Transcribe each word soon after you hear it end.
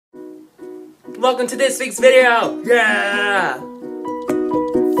welcome to this week's video! Yeah!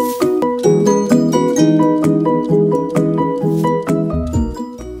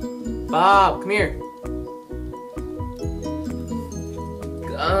 Bob, come here.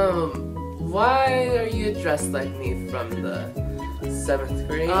 Why are you dressed like me from the 7th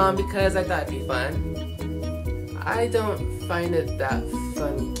grade? Because I thought it'd be fun. I don't find it that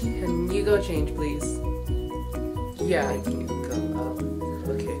funny. Can you go change, please? Yeah, I can go.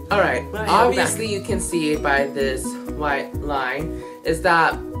 Okay. Alright, obviously you can see by this white line is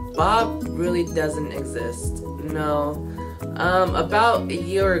that Bob really doesn't exist. No. About a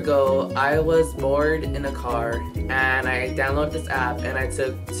year ago, I was bored in a car and I downloaded this app and I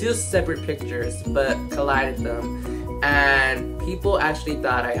took 2 separate pictures but collided them, and people actually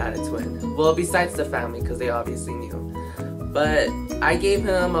thought I had a twin. Well, besides the family, because they obviously knew. But I gave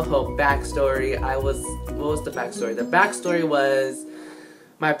him a whole backstory. What was the backstory? The backstory was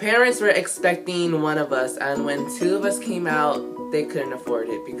my parents were expecting one of us, and when 2 of us came out, they couldn't afford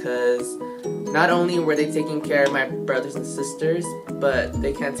it because not only were they taking care of my brothers and sisters, but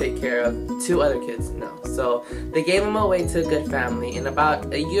they can't take care of 2 other kids, no. So they gave him away to a good family, and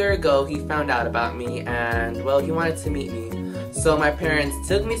about a year ago he found out about me and, well, he wanted to meet me. So my parents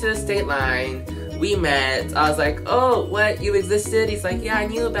took me to the state line, we met, I was like, oh, what, you existed? He's like, yeah, I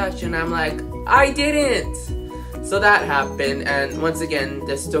knew about you, and I'm like, I didn't! So that happened, and once again,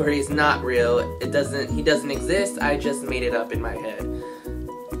 this story is not real. He doesn't exist, I just made it up in my head.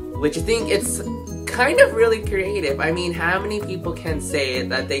 Which I think it's kind of really creative. I mean, how many people can say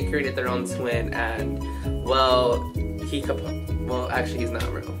that they created their own twin and, well, actually he's not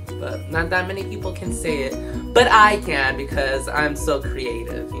real, but not that many people can say it. But I can because I'm so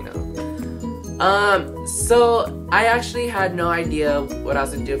creative, you know. So I actually had no idea what I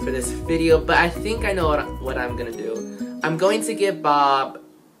was gonna do for this video, but I think I know what I'm gonna do. I'm going to give Bob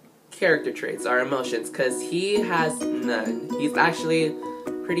character traits or emotions, because he has none. He's actually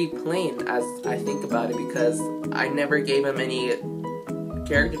pretty plain as I think about it, because I never gave him any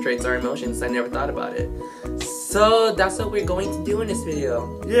character traits or emotions. I never thought about it. So that's what we're going to do in this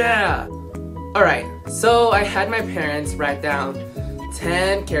video. Yeah! Alright, so I had my parents write down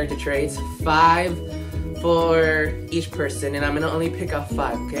 10 character traits, 5 for each person, and I'm gonna only pick out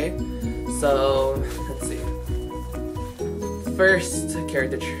 5, okay? So, let's see. First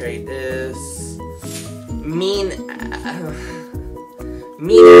character trait is mean ass,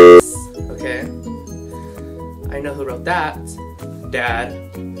 okay? I know who wrote that. Dad.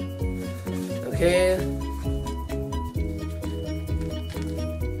 Okay.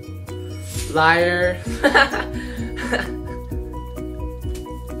 Liar.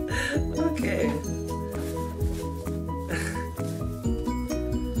 Okay.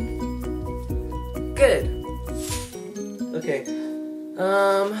 Good. Okay.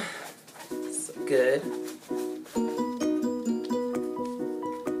 So good.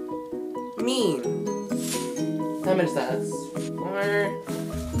 Mean. How much that's?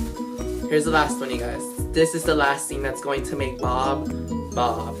 4. Here's the last one, you guys. This is the last thing that's going to make Bob.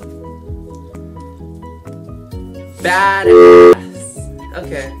 Badass.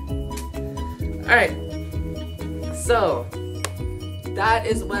 Okay. Alright. So, that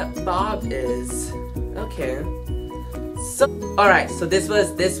is what Bob is. Okay. So, alright, so this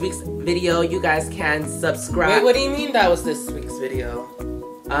was this week's video. You guys can subscribe. Wait, what do you mean that was this week's video?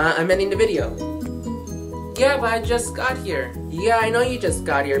 I'm ending the video. Yeah, but I just got here. Yeah, I know you just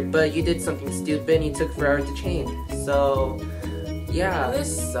got here, but you did something stupid and you took forever to change. So, yeah. Well,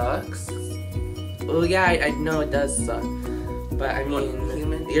 this sucks. Well, yeah, I know it does suck. But, I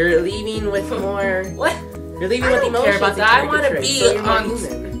mean, you're leaving with more... What? You're leaving with emotions. I don't care about that. I want to be on...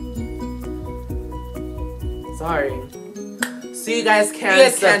 Sorry. So you guys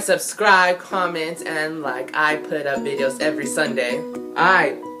can subscribe, comment, and like. I put up videos every Sunday.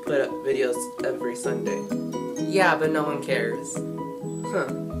 I put up videos every Sunday. Yeah, but no one cares. Huh.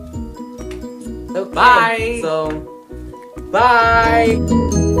 Okay. Bye! So, bye!